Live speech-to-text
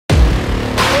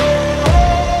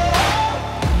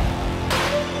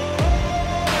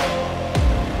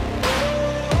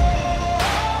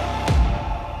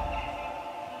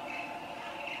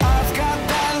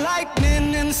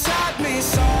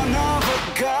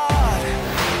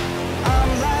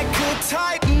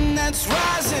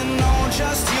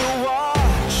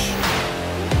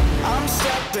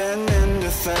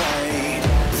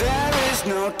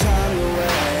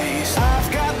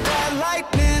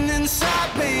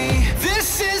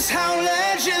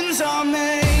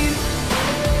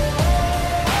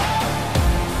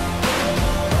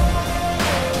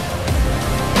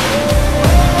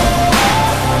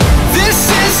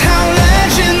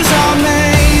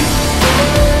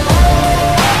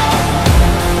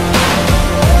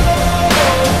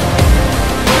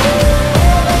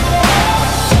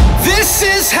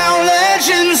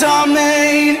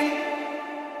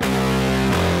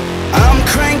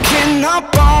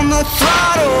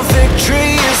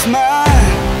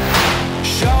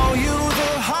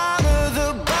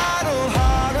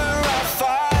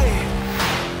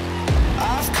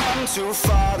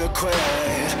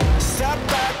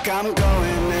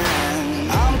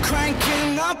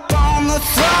cranking up on the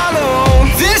throttle.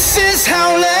 This is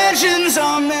how legends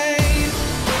are made.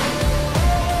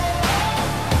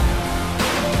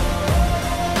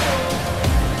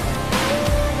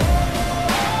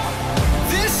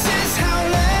 This is how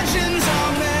legends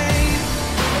are made.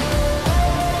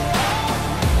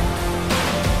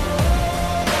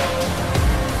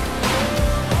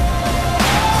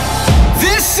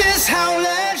 This is how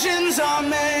legends are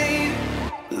made.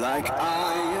 Like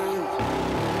iron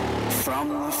from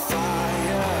the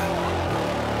fire,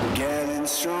 getting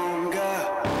stronger.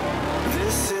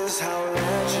 This is how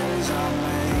legends are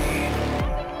made.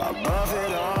 Above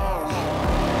it all,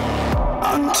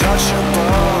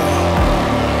 untouchable.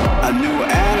 A new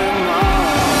era.